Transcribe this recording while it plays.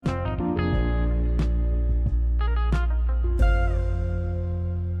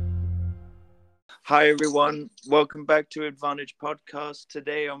Hi everyone, welcome back to Advantage Podcast.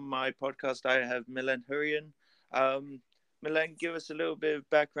 Today on my podcast I have Millen Hurrion. Millen, give us a little bit of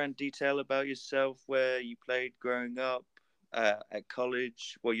background detail about yourself, where you played growing up, at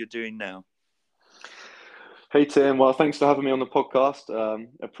college, what you're doing now. Hey Tim, well, thanks for having me on the podcast.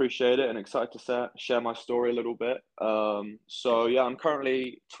 Appreciate it and excited to share my story a little bit. I'm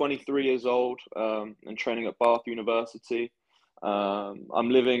currently 23 years old and training at Bath University. I'm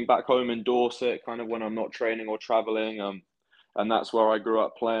living back home in Dorset, kind of when I'm not training or traveling, and that's where I grew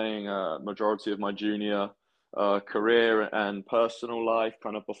up playing majority of my junior career and personal life,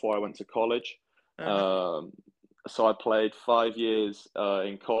 kind of before I went to college. Uh-huh. Um, so I played 5 years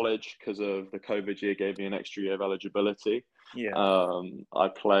in college because of the COVID year gave me an extra year of eligibility. Yeah. I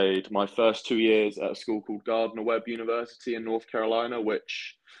played my first 2 years at a school called Gardner-Webb University in North Carolina,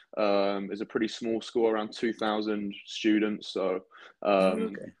 which is a pretty small school, around 2,000 students. So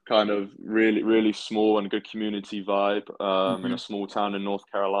Okay. kind of really, really small and good community vibe in Mm-hmm. a small town in North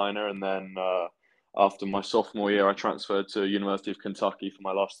Carolina. And then after my sophomore year, I transferred to University of Kentucky for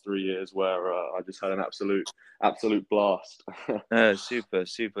my last 3 years, where I just had an absolute blast. Super,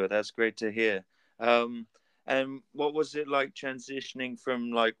 super. That's great to hear. Um, and what was it like transitioning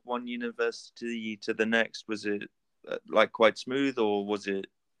from like one university to the next? Was it like quite smooth, or was it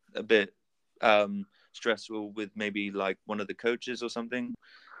a bit stressful with maybe like one of the coaches or something?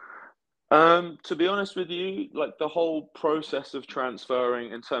 To be honest with you, like the whole process of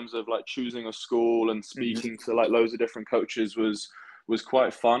transferring in terms of like choosing a school and Hmm. speaking to like loads of different coaches was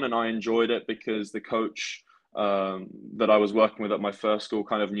quite fun, and I enjoyed it because the coach that I was working with at my first school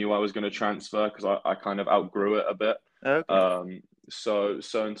kind of knew I was going to transfer because I kind of outgrew it a bit. Okay. So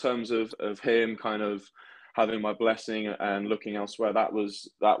in terms of him kind of having my blessing and looking elsewhere, that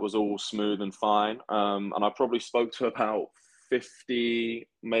was all smooth and fine. And I probably spoke to about 50,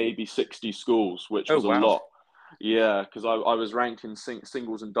 maybe 60 schools, which Oh was a wow. lot. Yeah, because I was ranked in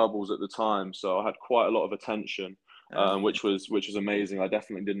singles and doubles at the time, so I had quite a lot of attention, Okay. which was amazing. I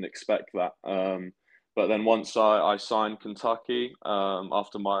definitely didn't expect that. But then once I signed Kentucky,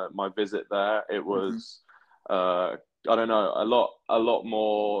 after my visit there, it Hmm. was I don't know, a lot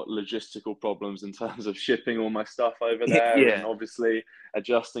more logistical problems in terms of shipping all my stuff over there, and Yeah. obviously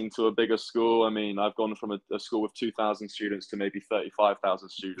adjusting to a bigger school. I mean, I've gone from a school with 2,000 students to maybe 35,000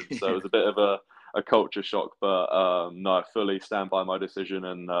 students, so it was a bit of a culture shock. But no, I fully stand by my decision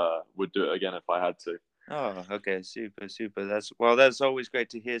and would do it again if I had to. Oh, okay, super, super. That's always great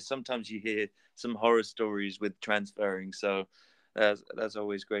to hear. Sometimes you hear some horror stories with transferring, so that's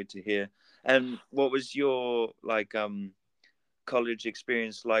always great to hear. And what was your like college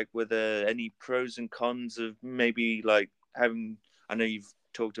experience like? Were there any pros and cons of maybe like having? I know you've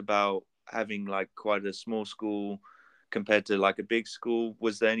talked about having like quite a small school compared to like a big school.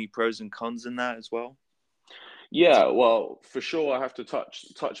 Was there any pros and cons in that as well? Yeah, well, for sure, I have to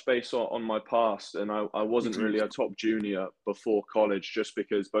touch base on my past, and I wasn't Hmm. really a top junior before college, just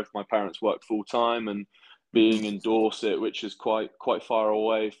because both my parents worked full time, and being Hmm. in Dorset, which is quite far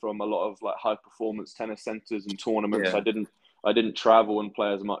away from a lot of like high performance tennis centers and tournaments, Yeah. I didn't travel and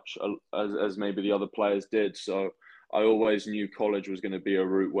play as much as maybe the other players did. So I always knew college was going to be a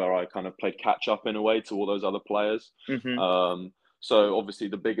route where I kind of played catch up in a way to all those other players. Hmm. So obviously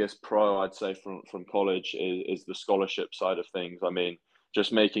the biggest pro I'd say from college is the scholarship side of things. I mean,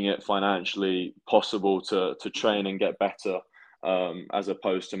 just making it financially possible to train and get better, as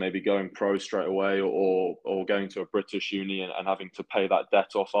opposed to maybe going pro straight away, or going to a British uni and having to pay that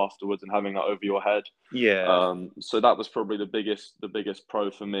debt off afterwards and having that over your head. Yeah. So that was probably the biggest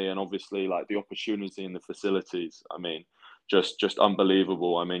pro for me, and obviously like the opportunity and the facilities. I mean, just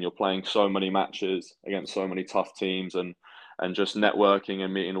unbelievable. I mean, you're playing so many matches against so many tough teams, and just networking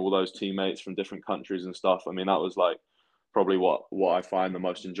and meeting all those teammates from different countries and stuff. I mean, that was like probably what I find the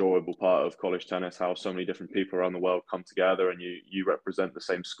most enjoyable part of college tennis, how so many different people around the world come together and you represent the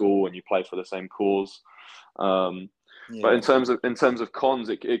same school and you play for the same cause. Um, but Yeah. in terms of cons,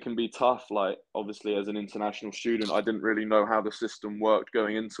 it can be tough. Like obviously as an international student, I didn't really know how the system worked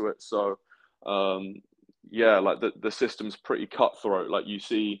going into it. So um, yeah, like the system's pretty cutthroat. Like you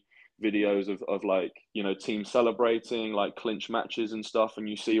see videos of like teams celebrating like clinch matches and stuff, and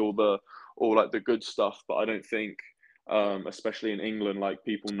you see all like the good stuff, but I don't think especially in England, like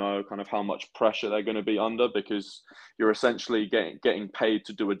people know kind of how much pressure they're going to be under, because you're essentially getting paid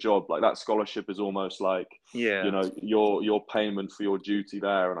to do a job. Like that scholarship is almost like Yeah. your payment for your duty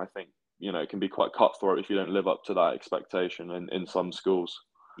there, and I think it can be quite cutthroat if you don't live up to that expectation in some schools.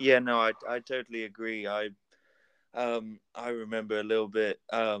 Yeah, no, I totally agree. I remember a little bit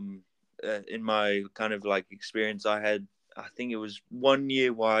in my kind of like experience I had. I think it was one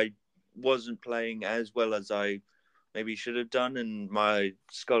year where I wasn't playing as well as I maybe should have done, and my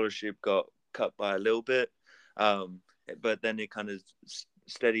scholarship got cut by a little bit. Um, but then it kind of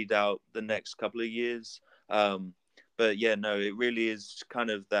steadied out the next couple of years. But yeah, no, it really is kind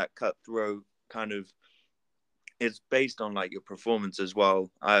of that cutthroat kind of. It's based on like your performance as well.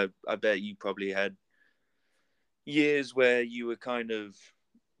 I bet you probably had years where you were kind of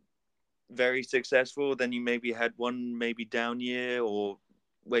very successful, then you maybe had one maybe down year, or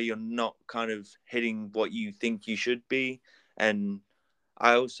where you're not kind of hitting what you think you should be. And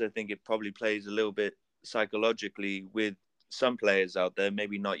I also think it probably plays a little bit psychologically with some players out there,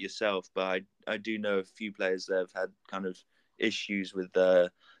 maybe not yourself, but I do know a few players that have had kind of issues with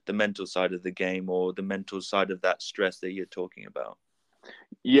the mental side of the game, or the mental side of that stress that you're talking about.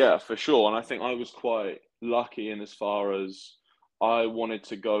 Yeah, for sure. And I think I was quite lucky in as far as I wanted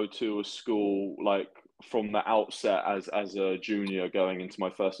to go to a school like from the outset as a junior going into my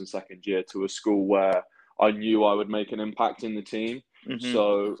first and second year to a school where I knew I would make an impact in the team. Hmm.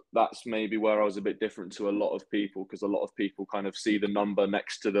 So that's maybe where I was a bit different to a lot of people, because a lot of people kind of see the number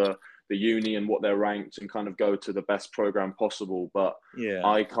next to the uni and what they're ranked and kind of go to the best program possible. But Yeah.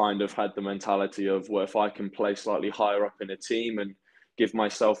 I kind of had the mentality of, well, if I can play slightly higher up in a team and give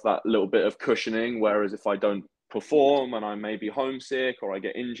myself that little bit of cushioning. Whereas if I don't perform and I may be homesick or I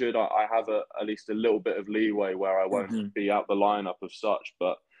get injured, I have at least a little bit of leeway where I won't Hmm. be out the lineup of such.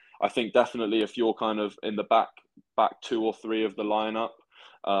 But I think definitely if you're kind of in the back two or three of the lineup,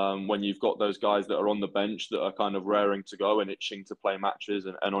 when you've got those guys that are on the bench that are kind of raring to go and itching to play matches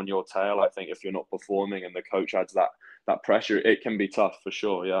and on your tail, I think if you're not performing and the coach adds that pressure, it can be tough for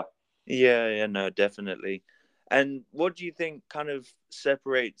sure. Yeah. Yeah, yeah, no, definitely. And what do you think kind of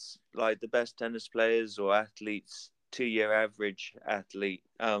separates like the best tennis players or athletes to your average athlete,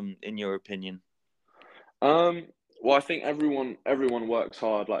 in your opinion? Um, well, I think everyone works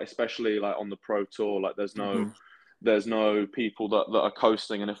hard, like especially like on the pro tour. Like Hmm. there's no people that are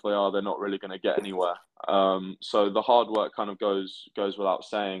coasting, and if they are, they're not really going to get anywhere. So the hard work kind of goes without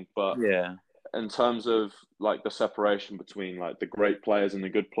saying. But Yeah. in terms of like the separation between like the great players and the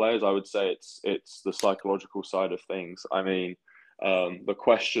good players, I would say it's the psychological side of things. I mean, the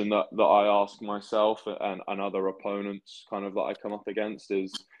question that I ask myself and other opponents kind of that I come up against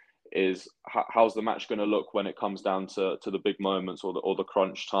is how's the match going to look when it comes down to the big moments or the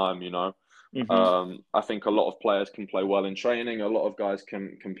crunch time, you know? Hmm. I think a lot of players can play well in training. A lot of guys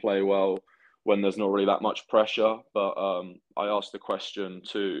can play well when there's not really that much pressure. But I ask the question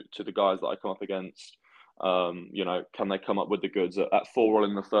to the guys that I come up against. You know, can they come up with the goods at 4-all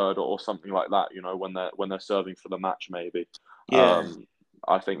in the third or something like that? You know, when they're serving for the match, maybe. Yeah. Um,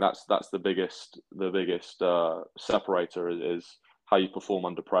 I think that's the biggest separator is how you perform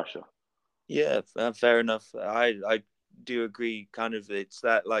under pressure. Yeah, fair enough. I do agree. Kind of, it's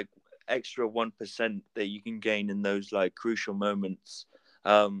that like extra 1% that you can gain in those like crucial moments.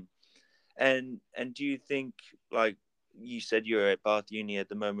 Um, and do you think, like you said, you're at Bath Uni at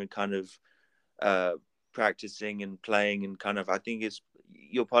the moment, kind of uh practicing and playing, and kind of, I think it's,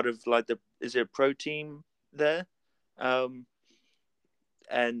 you're part of like the, is it a pro team there? Um,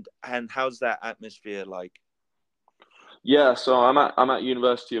 and how's that atmosphere like? Yeah, so I'm at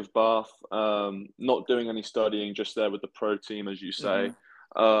University of Bath, not doing any studying, just there with the pro team, as you say.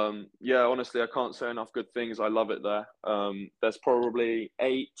 Hmm. Yeah, honestly, I can't say enough good things. I love it there. There's probably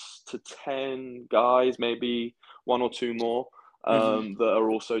 8 to 10 guys, maybe one or two more, Hmm. that are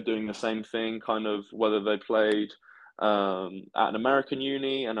also doing the same thing, kind of whether they played at an American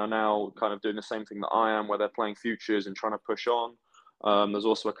uni and are now kind of doing the same thing that I am, where they're playing futures and trying to push on. There's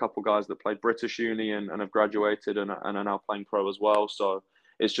also a couple guys that played British uni and have graduated and are now playing pro as well. So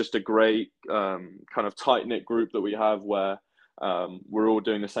it's just a great kind of tight knit group that we have where we're all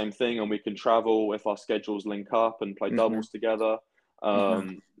doing the same thing and we can travel if our schedules link up and play Hmm. doubles together.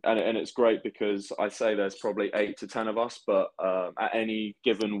 Hmm. And it's great because I say there's probably 8 to 10 of us, but at any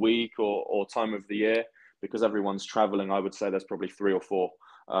given week or time of the year, because everyone's traveling, I would say there's probably 3 or 4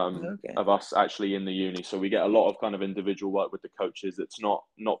 Okay. of us actually in the uni. So we get a lot of kind of individual work with the coaches. It's not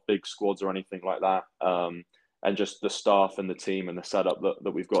big squads or anything like that. And just the staff and the team and the setup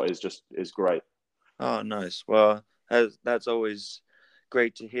that we've got is great. Oh, nice. Well, that's always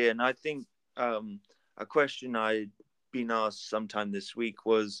great to hear. And I think a question I'd been asked sometime this week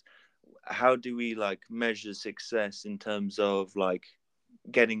was, how do we like measure success in terms of like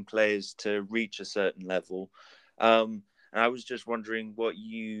getting players to reach a certain level? And I was just wondering what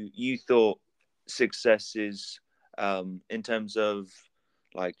you thought success is, in terms of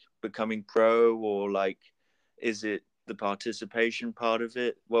like becoming pro, or like, is it the participation part of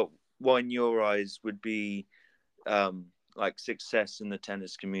it? What in your eyes would be like success in the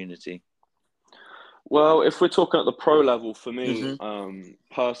tennis community? Well, if we're talking at the pro level, for me, Hmm.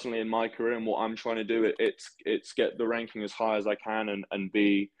 personally in my career and what I'm trying to do, it's get the ranking as high as I can and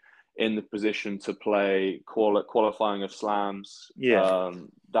be in the position to play qualifying of slams, Yeah.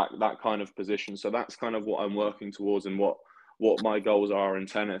 that kind of position. So that's kind of what I'm working towards and what my goals are in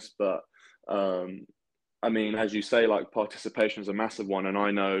tennis. But um, I mean, as you say, like participation is a massive one, and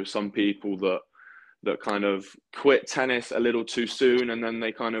I know some people that kind of quit tennis a little too soon and then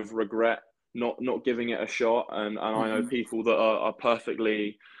they kind of regret not giving it a shot. And I know Hmm. people that are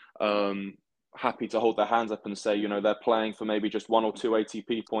perfectly um, happy to hold their hands up and say, they're playing for maybe just 1 or 2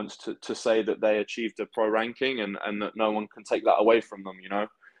 ATP points to say that they achieved a pro ranking and that no one can take that away from them.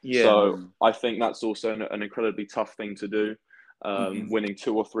 Yeah. So No. I think that's also an incredibly tough thing to do. Hmm. Winning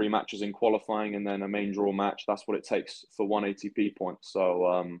 2 or 3 matches in qualifying and then a main draw match, that's what it takes for 1 ATP point.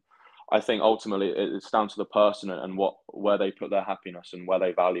 So I think ultimately it's down to the person and where they put their happiness and where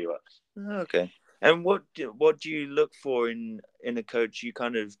they value it. Okay. And what do you look for in a coach? You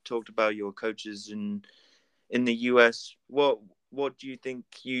kind of talked about your coaches in the US. What do you think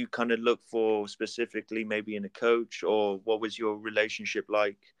you kind of look for specifically, maybe in a coach, or what was your relationship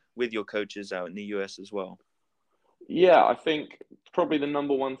like with your coaches out in the US as well? Yeah, I think probably the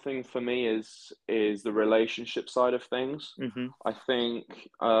number one thing for me is the relationship side of things. Hmm. I think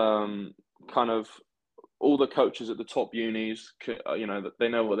kind of all the coaches at the top unis, that they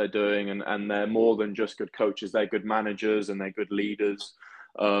know what they're doing, and they're more than just good coaches. They're good managers and they're good leaders.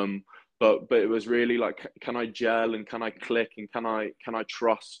 Um, but it was really like, can I gel and can I click and can I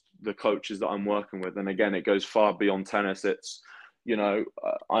trust the coaches that I'm working with? And again, it goes far beyond tennis. It's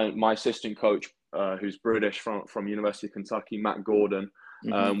my assistant coach, who's British from University of Kentucky, Matt Gordon.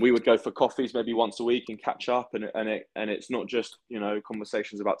 Hmm. We would go for coffees maybe once a week and catch up, and it's not just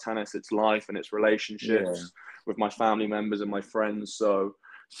conversations about tennis. It's life and it's Yeah. relationships with my family members and my friends. So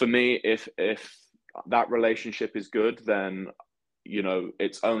for me, if that relationship is good, then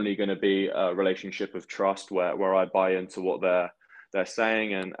it's only going to be a relationship of trust where I buy into what they're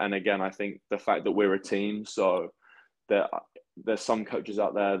saying, and again, I think the fact that we're a team, so there there's some coaches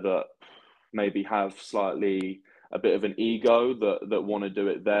out there that maybe have slightly a bit of an ego that want to do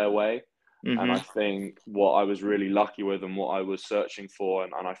it their way. And I Hmm. think what I was really lucky with and what I was searching for,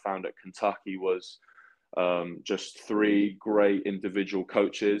 and I found at Kentucky, was just 3 great individual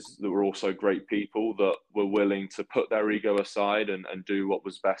coaches that were also great people that were willing to put their ego aside and do what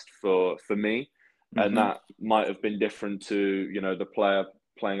was best for me. And Hmm. that might have been different to, the player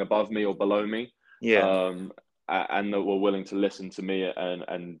playing above me or below me. Yeah. Um, and that were willing to listen to me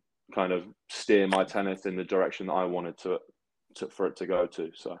and kind of steer my tennis in the direction that I wanted for it to go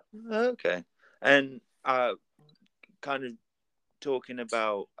to. So Okay. And kind of talking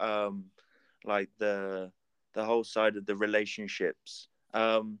about like the whole side of the relationships.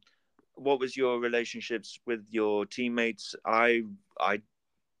 What was your relationships with your teammates? I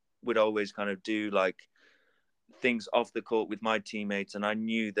would always kind of do like things off the court with my teammates, and I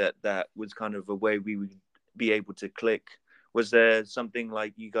knew that that was kind of a way we would be able to click. Was there something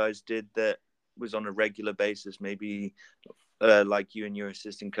like you guys did that was on a regular basis? Maybe like you and your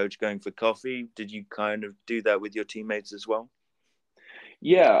assistant coach going for coffee. Did you kind of do that with your teammates as well?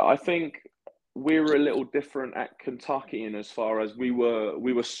 yeah, I think we were a little different at Kentucky in as far as we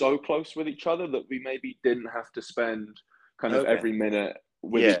were so close with each other that we maybe didn't have to spend kind of Okay. every minute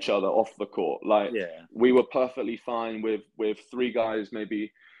with Yeah. each other off the court. Like Yeah. we were perfectly fine with 3 guys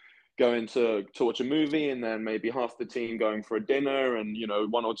maybe going to watch a movie and then maybe half the team going for a dinner and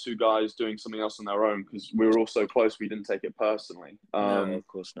 1 or 2 guys doing something else on their own because we were all so close we didn't take it personally. No, of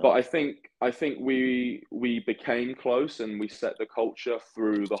course But not. I think we became close and we set the culture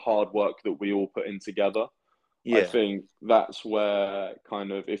through the hard work that we all put in together. I Yeah. think that's where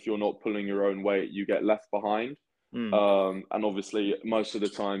kind of if you're not pulling your own weight you get left behind. Mm. And obviously most of the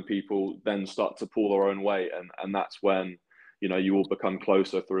time people then start to pull their own weight and that's when you all become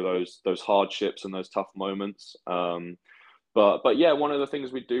closer through those hardships and those tough moments. But yeah, one of the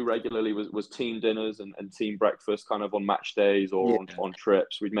things we do regularly was team dinners and team breakfast kind of on match days or on, Yeah. on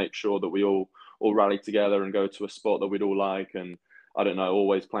trips. We'd make sure that we all rally together and go to a spot that we'd all like. And I don't know,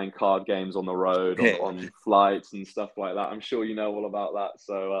 always playing card games on the road, Yeah. on flights and stuff like that. I'm sure you know all about that.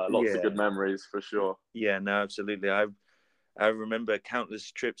 So lots of good Yeah. memories for sure. Yeah. No, absolutely. I remember countless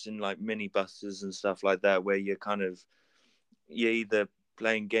trips in like mini buses and stuff like that where you're either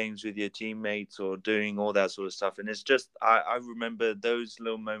playing games with your teammates or doing all that sort of stuff. And it's just I remember those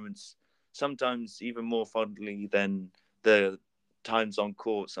little moments sometimes even more fondly than the times on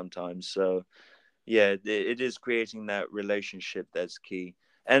court sometimes. So yeah, it is creating that relationship that's key.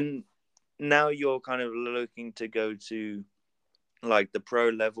 And now you're kind of looking to go to like the pro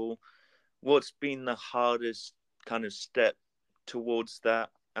level. What's been the hardest kind of step towards that?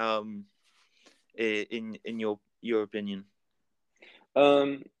 In your opinion?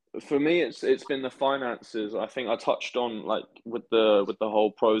 Um, for me, it's been the finances. I think I touched on like with the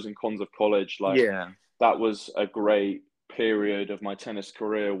whole pros and cons of college. Like Yeah. that was a great period of my tennis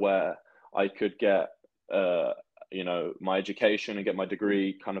career where I could get you know, my education and get my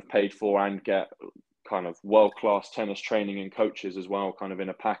degree kind of paid for, and get kind of world class tennis training and coaches as well, kind of in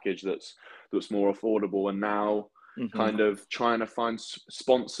a package that's more affordable. And now Hmm. kind of trying to find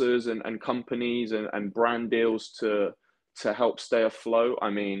sponsors and companies and brand deals to help stay afloat. I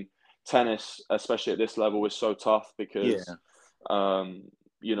mean, tennis, especially at this level, is so tough because, Yeah. um,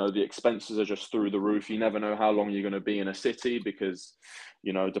 you know, the expenses are just through the roof. You never know how long you're going to be in a city because,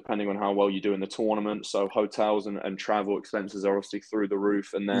 you know, depending on how well you do in the tournament. So hotels and travel expenses are obviously through the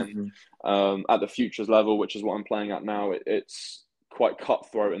roof. And then Hmm. at the futures level, which is what I'm playing at now, it's quite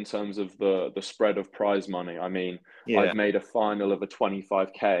cutthroat in terms of the spread of prize money. I mean, Yeah. I've made a final of a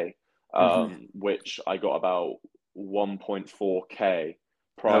 25K, Hmm. which I got about 1.4K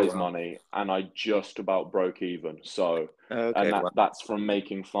Oh prize wow. money, and I just about broke even. So, Okay. and Wow. that's from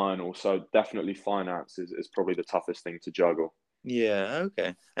making finals. So definitely finance is probably the toughest thing to juggle. Yeah.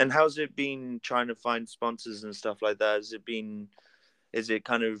 Okay. And how's it been trying to find sponsors and stuff like that? Is it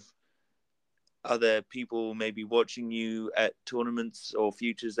kind of, are there people maybe watching you at tournaments or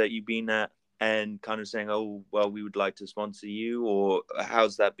futures that you've been at and kind of saying, oh, well, we would like to sponsor you? Or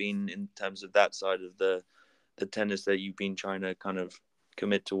how's that been in terms of that side of the tennis that you've been trying to kind of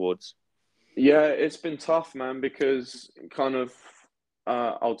commit towards? Yeah, it's been tough, man, because kind of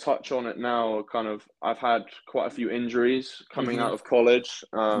I'll touch on it now. Kind of, I've had quite a few injuries coming Hmm. out of college.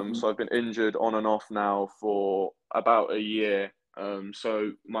 Hmm. So I've been injured on and off now for about a year.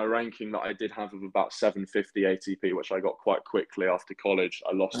 So my ranking that I did have of about 750 ATP, which I got quite quickly after college,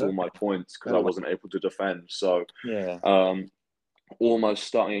 I lost all my Okay. points because I Oh, wow. wasn't able to defend. So Yeah. um, almost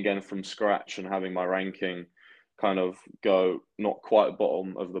starting again from scratch and having my ranking kind of go not quite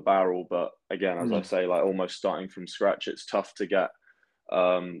bottom of the barrel, but again, as I Mm. say, like almost starting from scratch. It's tough to get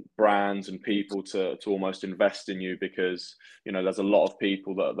brands and people to almost invest in you because, you know, there's a lot of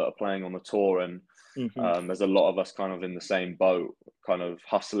people that are playing on the tour, and Hmm. there's a lot of us kind of in the same boat, kind of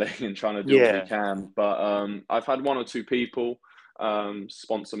hustling and trying to do what we Yeah. can. But I've had one or two people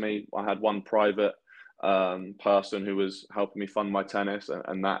sponsor me. I had one private person who was helping me fund my tennis,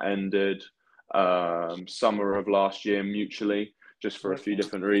 and that ended summer of last year mutually, just for a few Okay.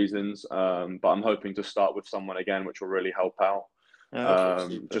 different reasons. But I'm hoping to start with someone again, which will really help out, Okay.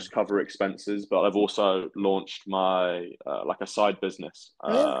 Super. just cover expenses. But I've also launched my like a side business,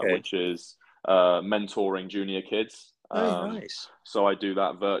 Okay. which is mentoring junior kids. Oh, nice. So I do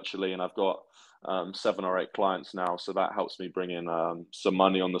that virtually, and I've got 7 or 8 clients now. So that helps me bring in some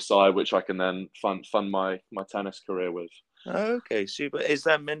money on the side, which I can then fund my tennis career with. Okay. Super. Is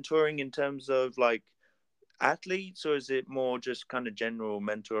that mentoring in terms of like athletes, or is it more just kind of general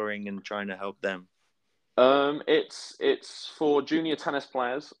mentoring and trying to help them? It's for junior tennis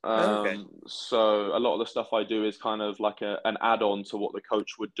players. Okay. So a lot of the stuff I do is kind of like an add-on to what the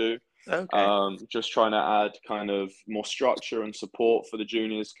coach would do. Okay. Just trying to add kind of more structure and support for the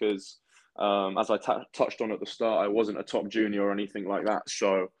juniors because, as I touched on at the start, I wasn't a top junior or anything like that.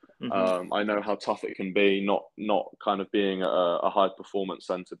 So Hmm. I know how tough it can be, not kind of being a high performance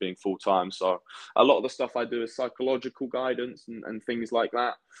center, being full time. So a lot of the stuff I do is psychological guidance and things like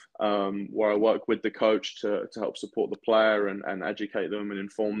that, where I work with the coach to help support the player and educate them and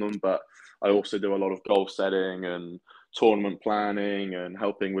inform them. But I also do a lot of goal setting and tournament planning and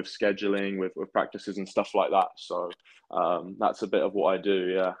helping with scheduling, with practices and stuff like that. So that's a bit of what I do.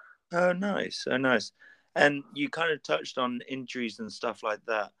 Yeah. Oh, nice. Oh, nice. And you kind of touched on injuries and stuff like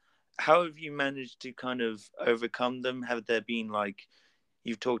that. How have you managed to kind of overcome them? Have there been like,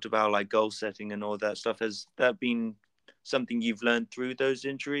 you've talked about like goal setting and all that stuff. Has that been something you've learned through those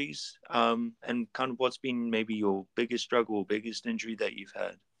injuries? And kind of what's been maybe your biggest struggle, or biggest injury that you've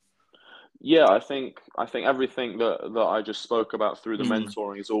had? Yeah, I think everything that I just spoke about through the Mm.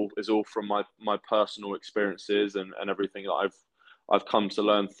 mentoring is all from my personal experiences and everything that I've come to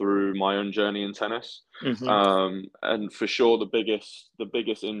learn through my own journey in tennis. Hmm. And for sure, the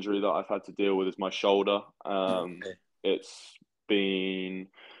biggest injury that I've had to deal with is my shoulder. Okay. It's been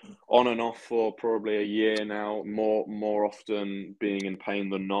on and off for probably a year now, more often being in pain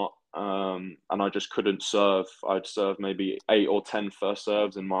than not. And I just couldn't serve. I'd serve maybe 8 or 10 first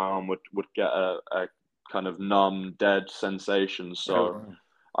serves, and my arm would get a kind of numb, dead sensation. Oh, So wow.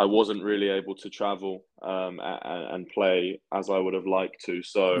 I wasn't really able to travel and play as I would have liked to.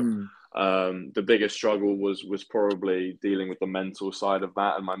 So Mm. The biggest struggle was probably dealing with the mental side of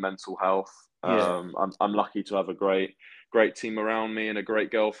that and my mental health. Yeah. I'm lucky to have a great team around me and a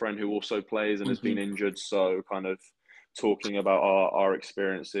great girlfriend who also plays and has been injured. So kind of talking about our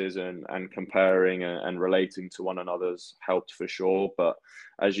experiences and comparing and relating to one another's helped for sure. But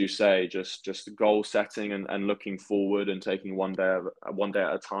as you say, just goal setting and looking forward and taking one day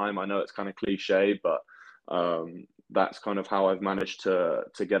at a time. I know it's kind of cliche, but that's kind of how I've managed to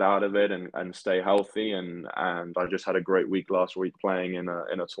get out of it and stay healthy. And I just had a great week last week playing in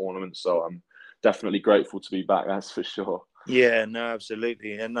a tournament. So I'm definitely grateful to be back. That's for sure. Yeah, no,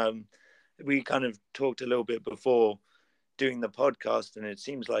 absolutely. And we kind of talked a little bit before doing the podcast, and it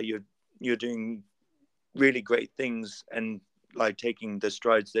seems like you're doing really great things and like taking the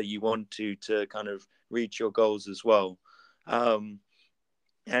strides that you want to kind of reach your goals as well. And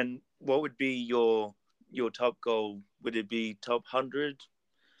what would be your top goal? Would it be top 100,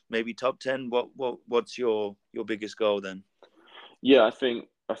 maybe top 10? What's your biggest goal then? Yeah, I think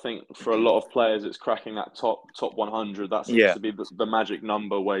for a lot of players, it's cracking that top 100. That seems Yeah, to be the magic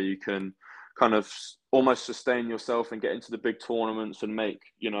number where you can kind of almost sustain yourself and get into the big tournaments and make,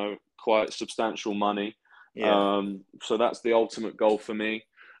 quite substantial money. yeah. So that's the ultimate goal for me.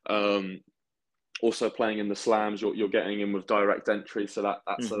 Also playing in the slams, you're getting in with direct entry, so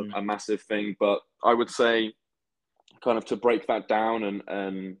that's a massive thing. But I would say kind of to break that down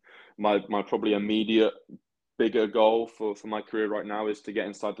and my probably immediate bigger goal for my career right now is to get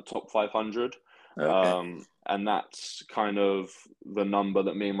inside the top 500. Okay. And that's kind of the number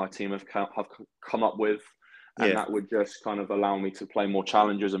that me and my team have come up with. And Yeah. that would just kind of allow me to play more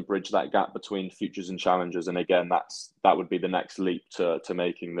challenges and bridge that gap between futures and challengers. And again, that would be the next leap to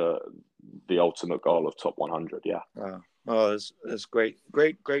making the ultimate goal of top 100. Yeah. Wow. Oh, that's great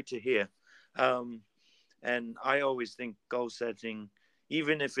to hear. And I always think goal setting,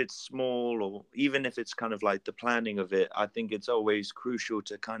 even if it's small or even if it's kind of like the planning of it, I think it's always crucial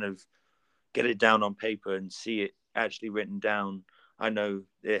to kind of get it down on paper and see it actually written down. I know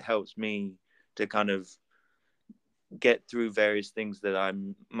it helps me to kind of get through various things that I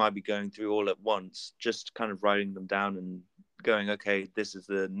might be going through all at once, just kind of writing them down and going, okay, this is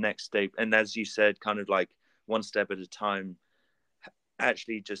the next step. And as you said, kind of like one step at a time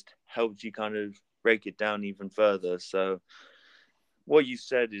actually just helps you kind of break it down even further. So what you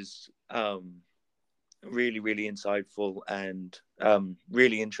said is really, really insightful and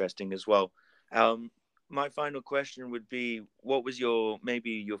really interesting as well. Um, my final question would be, what was maybe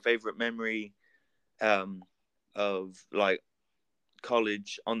your favorite memory um, of like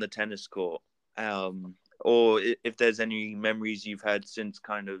college on the tennis court, or if there's any memories you've had since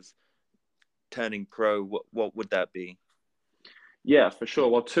kind of turning pro, what would that be? Yeah, for sure.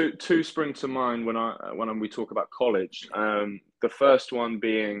 Well, two spring to mind when we talk about college. The first one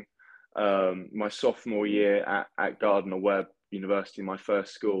being my sophomore year at Gardner Webb University, my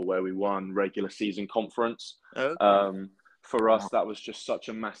first school, where we won regular season conference. Okay. For us, that was just such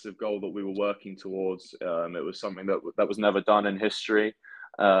a massive goal that we were working towards. It was something that was never done in history.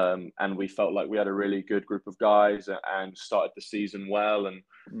 And we felt like we had a really good group of guys and started the season well. And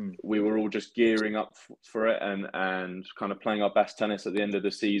we were all just gearing up for it and kind of playing our best tennis at the end of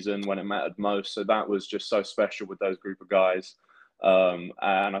the season when it mattered most. So that was just so special with those group of guys. And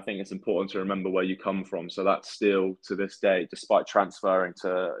I think it's important to remember where you come from. So that's still to this day, despite transferring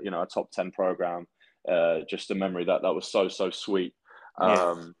to, a top 10 program, just a memory that was so sweet.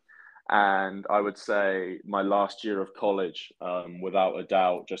 Yeah. And I would say my last year of college, without a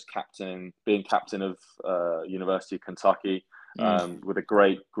doubt, just being captain of University of Kentucky, with a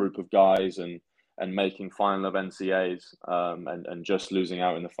great group of guys and making final of NCAs, and just losing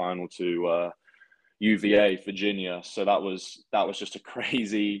out in the final to UVA, Virginia. So that was just a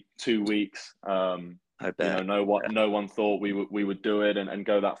crazy 2 weeks. I bet. No one thought we would do it and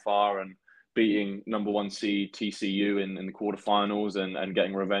go that far, and beating number one seed TCU in the quarterfinals and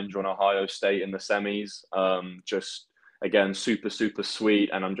getting revenge on Ohio State in the semis. Just again, super sweet,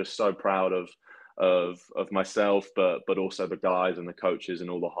 and I'm just so proud of myself, but also the guys and the coaches and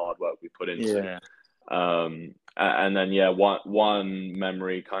all the hard work we put into. Yeah. And then one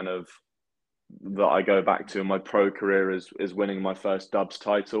memory kind of that I go back to in my pro career is winning my first dubs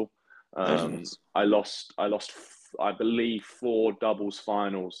title. Oh, nice. I lost I believe 4 doubles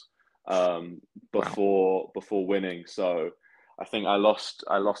finals Wow. before winning. So I think I lost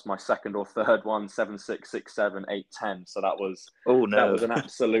my second or third one 7-6, 6-7, 8-10. So Oh that no. was an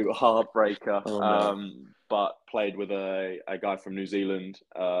absolute heartbreaker. Oh no. But played with a guy from New Zealand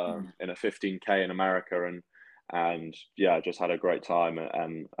in a 15K in America, and yeah, just had a great time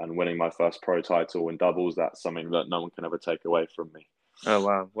and winning my first pro title in doubles. That's something that no one can ever take away from me. Oh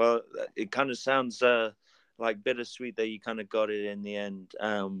wow. Well, it kind of sounds like bittersweet that you kind of got it in the end.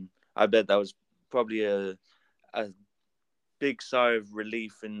 I bet that was probably a big sigh of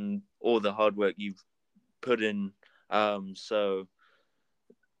relief in all the hard work you've put in. So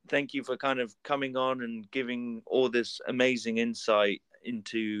thank you for kind of coming on and giving all this amazing insight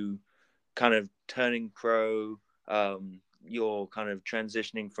into kind of turning pro, your kind of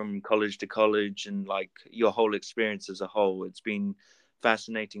transitioning from college to college, and like your whole experience as a whole. It's been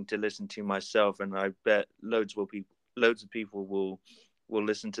fascinating to listen to myself, and I bet loads of people will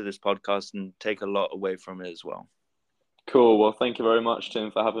listen to this podcast and take a lot away from it as well. Cool. Well, thank you very much,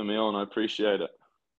 Tim, for having me on. I appreciate it.